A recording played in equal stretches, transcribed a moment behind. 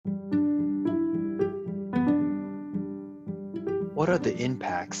What are the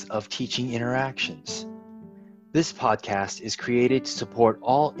impacts of teaching interactions? This podcast is created to support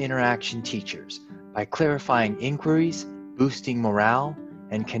all interaction teachers by clarifying inquiries, boosting morale,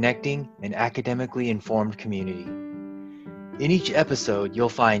 and connecting an academically informed community. In each episode, you'll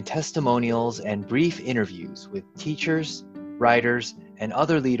find testimonials and brief interviews with teachers, writers, and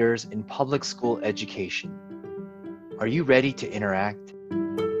other leaders in public school education. Are you ready to interact?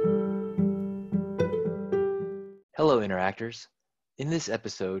 Hello, interactors. In this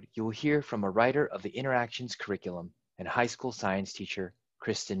episode, you will hear from a writer of the Interactions curriculum and high school science teacher,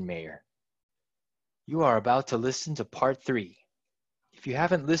 Kristin Mayer. You are about to listen to part 3. If you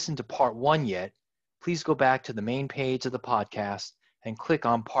haven't listened to part 1 yet, please go back to the main page of the podcast and click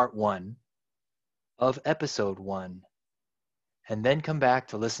on part 1 of episode 1, and then come back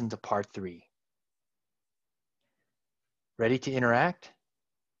to listen to part 3. Ready to interact?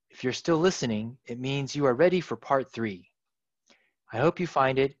 If you're still listening, it means you are ready for part 3. I hope you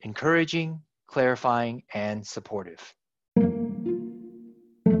find it encouraging, clarifying, and supportive.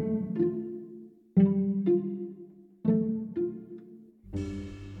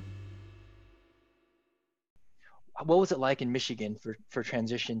 What was it like in Michigan for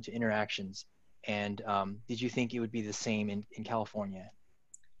transition to interactions? And did you think it would be the same in California?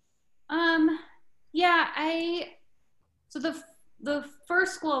 So the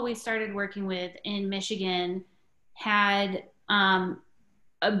first school we started working with in Michigan had a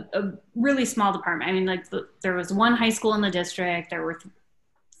really small department. I mean, there was one high school in the district. There were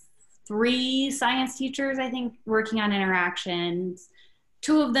 3 science teachers, I think, working on interactions.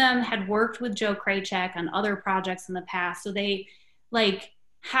 2 of them had worked with Joe Kraychek on other projects in the past. So they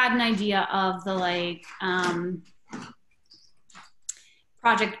had an idea of the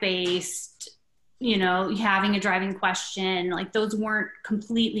project-based, having a driving question. Those weren't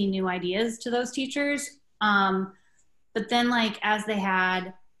completely new ideas to those teachers. But then as they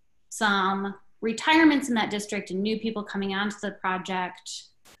had some retirements in that district and new people coming onto the project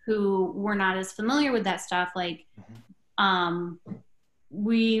who were not as familiar with that stuff,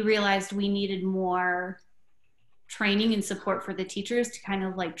 we realized we needed more training and support for the teachers to kind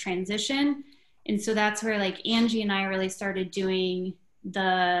of transition. And so that's where Angie and I really started doing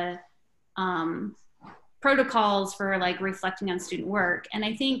the protocols for reflecting on student work. And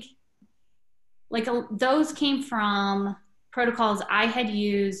I think those came from protocols I had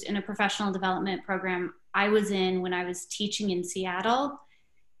used in a professional development program I was in when I was teaching in Seattle.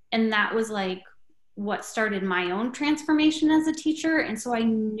 And that was what started my own transformation as a teacher. And so I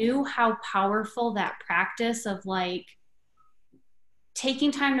knew how powerful that practice of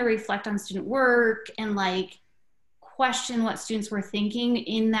taking time to reflect on student work and question what students were thinking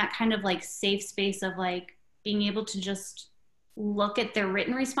in that kind of safe space of being able to just look at their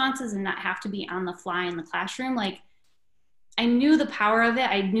written responses and not have to be on the fly in the classroom. I knew the power of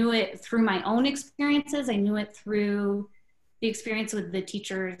it. I knew it through my own experiences. I knew it through the experience with the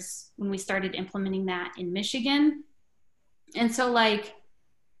teachers when we started implementing that in Michigan. And so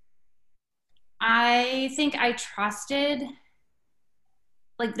I think I trusted,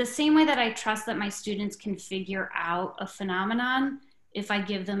 the same way that I trust that my students can figure out a phenomenon if I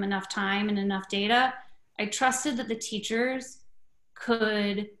give them enough time and enough data, I trusted that the teachers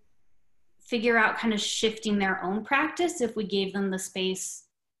could figure out kind of shifting their own practice if we gave them the space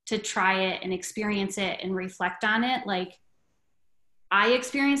to try it and experience it and reflect on it. I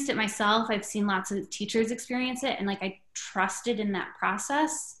experienced it myself. I've seen lots of teachers experience it, and I trusted in that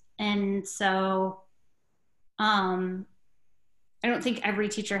process. And so I don't think every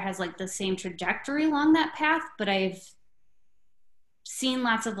teacher has the same trajectory along that path, but I've seen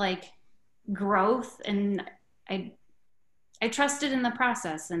lots of growth, and I trusted in the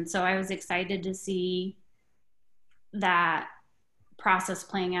process. And so I was excited to see that process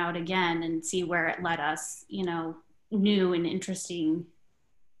playing out again and see where it led us, new and interesting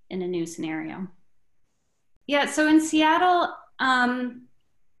in a new scenario. Yeah, so in Seattle,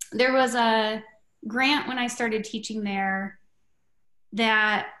 there was a grant when I started teaching there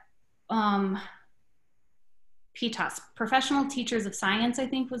that PTOS, Professional Teachers of Science, I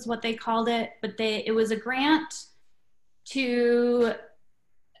think was what they called it, but it was a grant to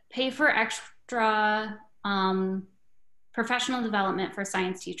pay for extra professional development for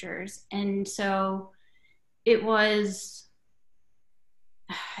science teachers. And so it was,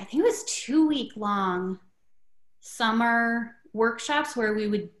 I think it was 2-week long summer workshops where we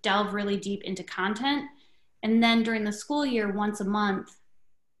would delve really deep into content. And then during the school year, once a month,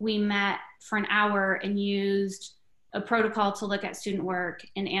 we met for an hour and used a protocol to look at student work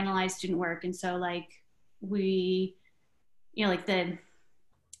and analyze student work. And so we, the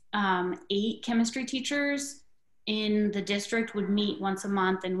 8 chemistry teachers in the district would meet once a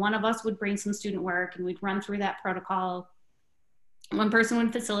month, and one of us would bring some student work and we'd run through that protocol. One person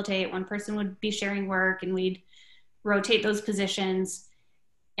would facilitate, one person would be sharing work, and we'd rotate those positions.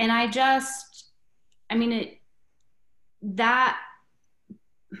 And that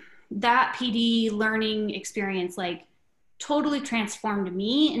PD learning experience like totally transformed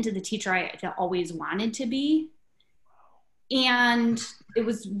me into the teacher I always wanted to be. And it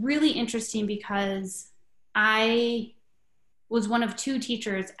was really interesting because I was one of 2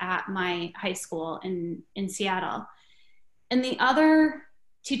 teachers at my high school in Seattle. And the other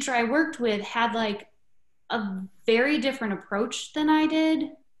teacher I worked with had like a very different approach than I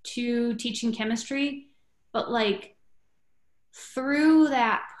did to teaching chemistry. But like through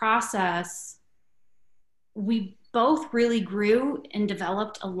that process, we both really grew and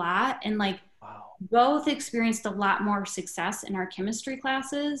developed a lot, and like both experienced a lot more success in our chemistry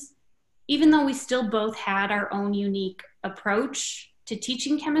classes, even though we still both had our own unique approach to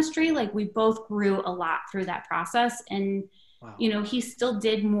teaching chemistry. Like we both grew a lot through that process. And you know, he still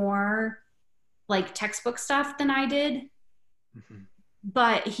did more like textbook stuff than I did,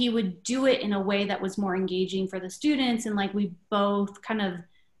 but he would do it in a way that was more engaging for the students. And like we both kind of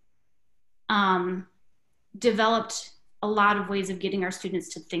developed a lot of ways of getting our students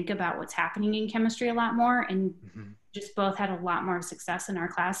to think about what's happening in chemistry a lot more, and just both had a lot more success in our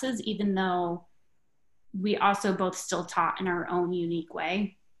classes, even though we also both still taught in our own unique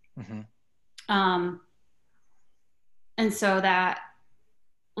way. And so that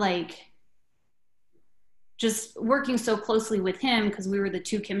like just working so closely with him, because we were the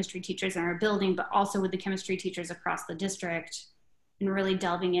 2 chemistry teachers in our building, but also with the chemistry teachers across the district, and really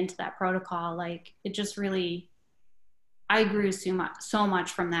delving into that protocol, like it just really, I grew so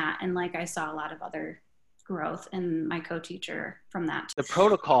much from that. And like I saw a lot of other growth in my co-teacher from that. The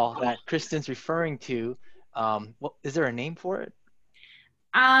protocol that Kristin's referring to, is there a name for it?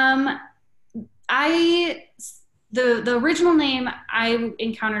 The original name I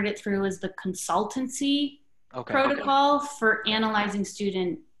encountered it through was the consultancy protocol for analyzing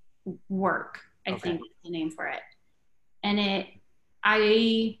student work, I think is the name for it. And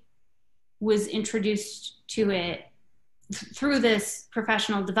I was introduced to it through this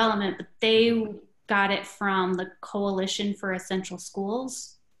professional development, but they got it from the Coalition for Essential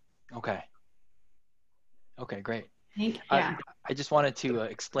Schools. Okay, great. Yeah. I just wanted to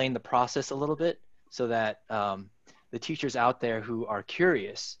explain the process a little bit so that the teachers out there who are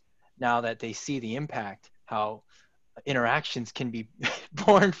curious, now that they see the impact, how interactions can be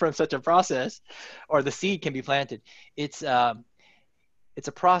born from such a process, or the seed can be planted. It's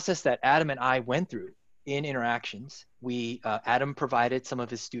a process that Adam and I went through in interactions. Adam provided some of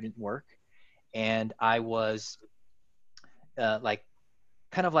his student work, and I was kind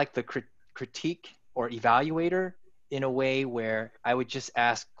of like the critique or evaluator, in a way where I would just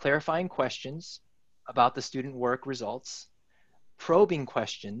ask clarifying questions about the student work results, probing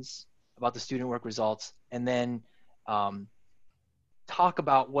questions about the student work results, and then talk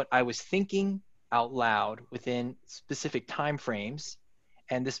about what I was thinking out loud within specific time frames.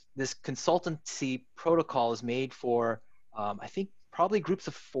 And this consultancy protocol is made for, I think, probably groups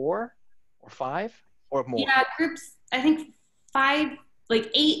of 4 or 5 or more. Yeah, groups, I think 5,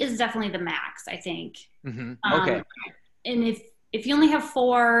 like 8 is definitely the max, I think. Okay. And if you only have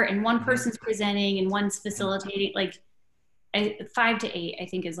 4 and one person's presenting and one's facilitating, like 5 to 8, I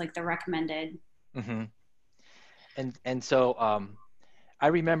think is like the recommended. And so I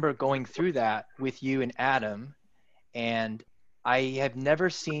remember going through that with you and Adam, and I have never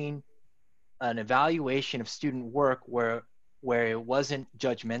seen an evaluation of student work where it wasn't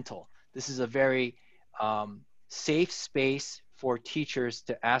judgmental. This is a very safe space for teachers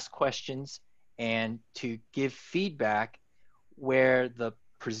to ask questions and to give feedback, where the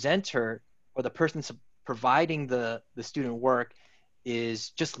presenter or the person providing the student work is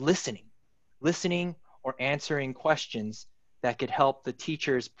just listening or answering questions that could help the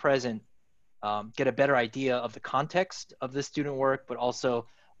teachers present get a better idea of the context of the student work, but also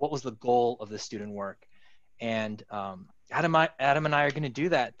what was the goal of the student work. And Adam and I are going to do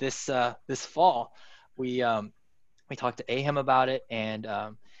that this fall. We talked to Ahem about it, and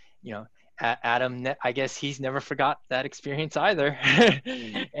Adam, I guess he's never forgot that experience either.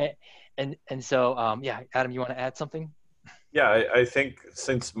 and so Adam, you want to add something? Yeah, I think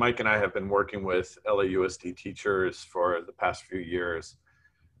since Mike and I have been working with LAUSD teachers for the past few years,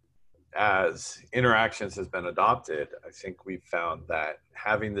 as interactions has been adopted, I think we've found that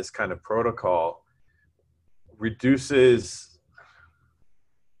having this kind of protocol reduces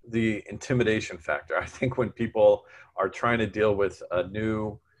the intimidation factor. I think when people are trying to deal with a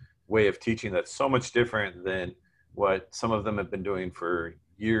new way of teaching that's so much different than what some of them have been doing for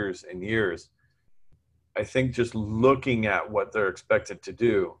years and years, I think just looking at what they're expected to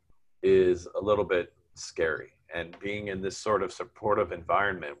do is a little bit scary. And being in this sort of supportive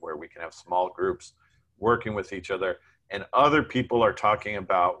environment where we can have small groups working with each other and other people are talking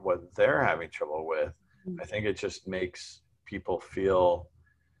about what they're having trouble with, I think it just makes people feel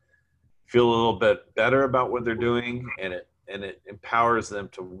a little bit better about what they're doing, and it empowers them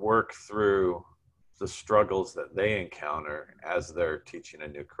to work through the struggles that they encounter as they're teaching a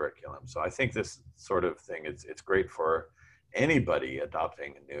new curriculum. So I think this sort of thing, it's great for anybody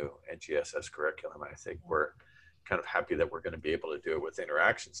adopting a new NGSS curriculum. I think we're kind of happy that we're going to be able to do it with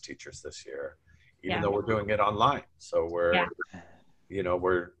interactions teachers this year, even though we're doing it online. So we're,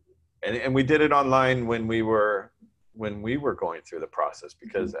 and we did it online when we were going through the process,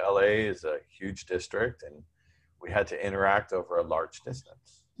 because LA is a huge district and we had to interact over a large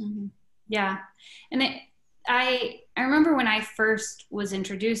distance. Mm-hmm. Yeah. And I remember when I first was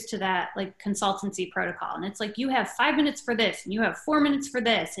introduced to that like consultancy protocol, and it's like, you have 5 minutes for this and you have 4 minutes for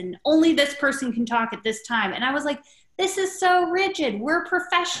this, and only this person can talk at this time. And I was like, this is so rigid. We're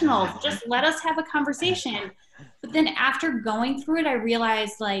professionals. Just let us have a conversation. But then after going through it, I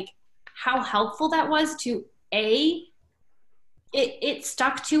realized like how helpful that was to it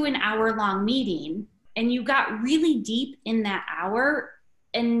stuck to an hour-long meeting, and you got really deep in that hour,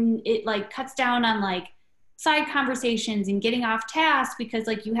 and it like cuts down on like side conversations and getting off task, because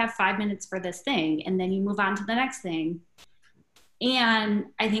like you have 5 minutes for this thing and then you move on to the next thing. And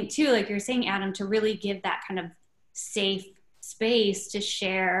I think too, like you're saying, Adam, to really give that kind of safe space to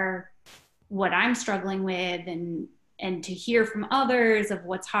share what I'm struggling with, and to hear from others of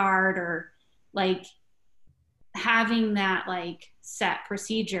what's hard, or like having that like set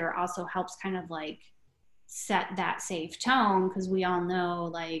procedure also helps kind of like set that safe tone, because we all know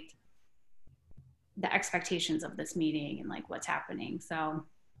like the expectations of this meeting and like what's happening. So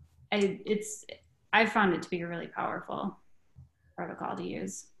I found it to be a really powerful protocol to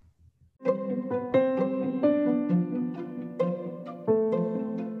use.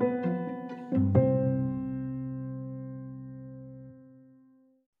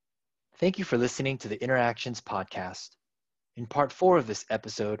 Thank you for listening to the Interactions podcast. In part 4 of this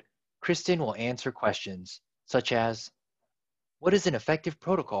episode, Kristin will answer questions such as, what is an effective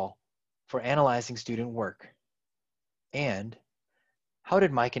protocol for analyzing student work? And how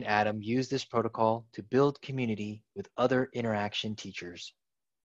did Mike and Adam use this protocol to build community with other interaction teachers?